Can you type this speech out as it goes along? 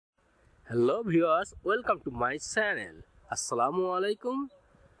Hello viewers, welcome to my channel. আসসালামু আলাইকুম।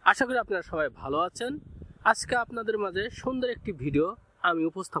 আশা করি আপনারা সবাই ভালো আছেন। আজকে আপনাদের মাঝে সুন্দর একটি ভিডিও আমি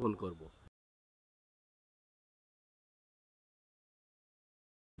উপস্থাপন করব।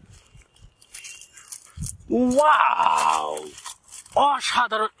 ওয়াও,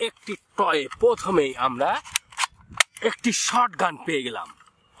 অসাধারণ একটি টয়। প্রথমেই আমরা একটি শটগান পেয়ে গেলাম।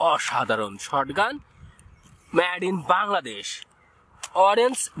 অসাধারণ shotgun, made in Bangladesh.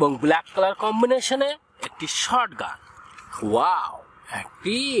 Orange এবং ব্ল্যাক কালার কম্বিনেশনে একটি শটগান। ওয়াও,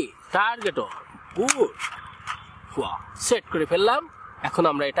 একটি টার্গেটর। গুড। ওয়াও, সেট করে ফেললাম। এখন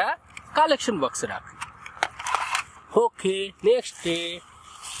আমরা এটা কালেকশন বক্সে রাখি। ওকে, নেক্সট ডে।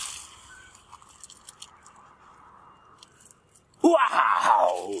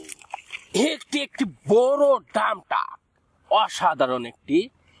 ওয়াও, একটি বড় ডামটাক। অসাধারণ একটি।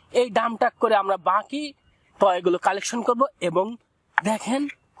 এই ডামটাক করে আমরা বাকি টয়গুলো কালেকশন করব। এবং দেখেন,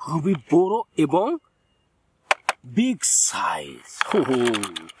 খুবই বড় এবং big size.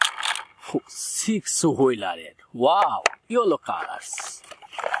 6 হুইলারের। Wow, yellow colours.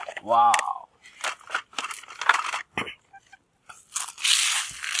 Wow,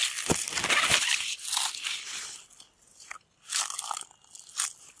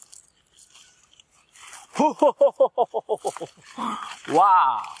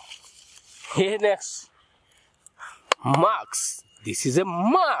 wow. Here next, mugs. This is a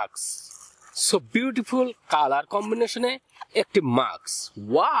mugs. So beautiful color combination. একটি mugs.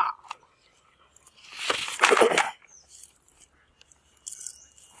 Wow.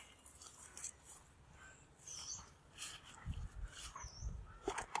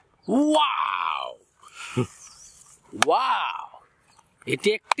 Wow. Wow. এটি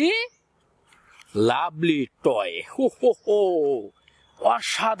একটি লাভলি টয়।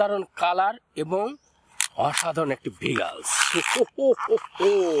 অসাধারণ কালার এবং অসাধারণ একটি ভিগালস।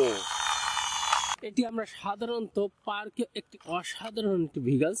 এটি আমরা সাধারণত পার্কে একটি অসাধারণ একটি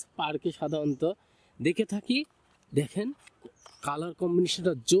ভিগালস পার্কে সাধারণত দেখে থাকি। দেখেন, কালার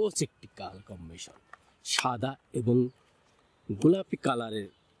কম্বিনেশনটা জোস একটি কালার কম্বিনেশন, সাদা এবং গোলাপি কালারের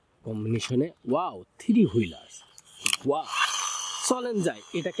কম্বিনেশনে। Wow, 3 wheelers. ওয়াও, চলেন যাই,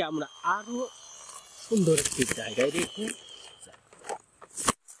 এটাকে আমরা আরো সুন্দর একটি জায়গায় রেখে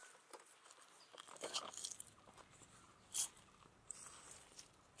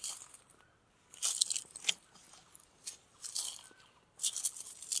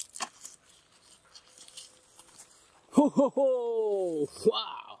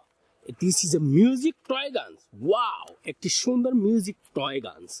wow, this is a music toy guns. Wow, একটি সুন্দর music toy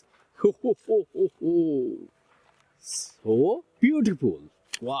guns. So beautiful.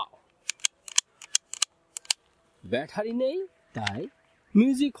 Wow, battery নেই তাই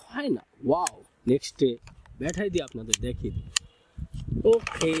মিউজিক হয় না। ওয়াও, নেক্সটে ব্যাটারি দিয়ে আপনাদের দেখিয়ে দিই।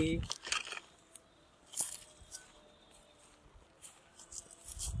 ওকে,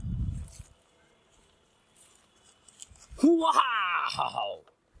 wow,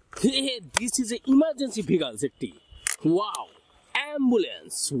 hey, this is a emergency vehicles একটি। Wow,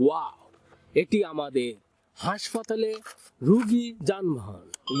 ambulance. ওয়াও, এটি আমাদের হাসপাতালে রোগী যানবাহন।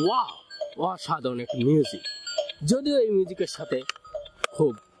 ওয়াও, অসাধারণ একটি মিউজিক। যদিও এই মিউজিকের সাথে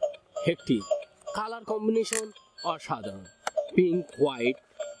খুব একটি কালার কম্বিনেশন অসাধারণ, pink white.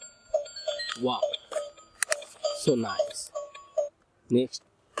 Wow, so nice. Next,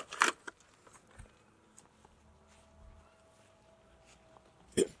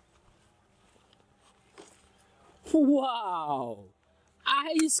 wow,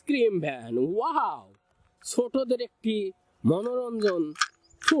 ice cream van. Wow, ছোটদের একটি মনোরঞ্জন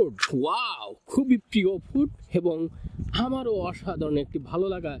ফুড। ওয়াও, খুবই প্রিয় ফুড এবং আমারও অসাধারণ একটি ভালো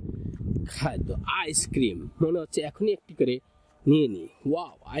লাগা খাদ্য আইসক্রিম। মনে হচ্ছে এখনই একটি করে নিয়ে নি।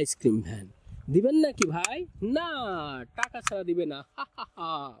 Wow, ice cream van. দিবেন নাকি ভাই? না, টাকা ছাড়া দিবে না।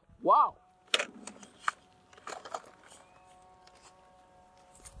 Wow,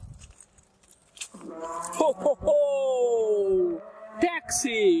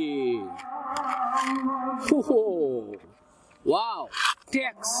 taxi. Wow,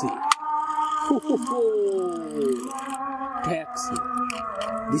 taxi. Taxi.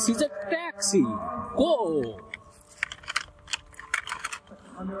 This is a taxi. Go.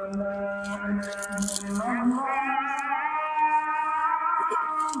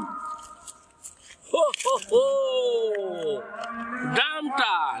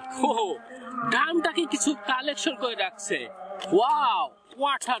 ডামটাক। ডামটাকে কিছু কালেকশন করে রাখছে। ওয়াও,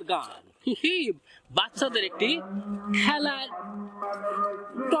 ওয়াটার গান। বাচ্চাদের একটি খেলার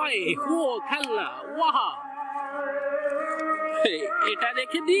টয়। খেলনা। ওয়াও, এটা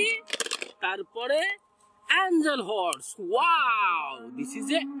রেখে দিই। তারপরে angel horse. Wow, this is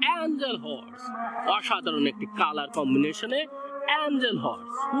a angel horse. অসাধারণ একটি কালার কম্বিনেশনে angel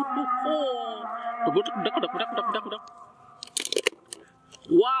horse.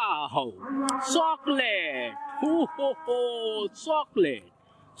 Wow, chocolate. Chocolate.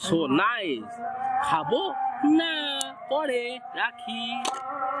 So nice. খাবো না, পরে রাখি।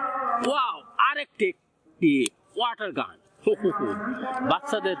 Wow, আরেকটি ওয়াটার গান।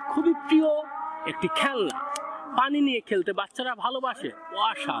 বাচ্চাদের খুবই প্রিয় একটি খেলনা। পানি নিয়ে খেলতে বাচ্চারা ভালোবাসে।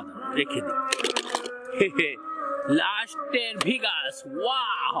 অসাধারণ, রেখে দিই। লাস্টের ভিগাস।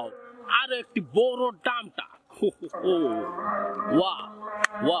 ওয়াও, আরো একটি বড় ডামটা। Wow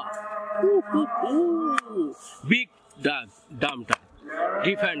wow, big ডামটা,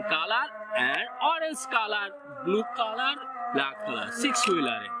 different colour and orange color, blue color, black color,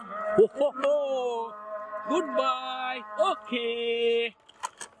 6-wheeler. Goodbye. Okay.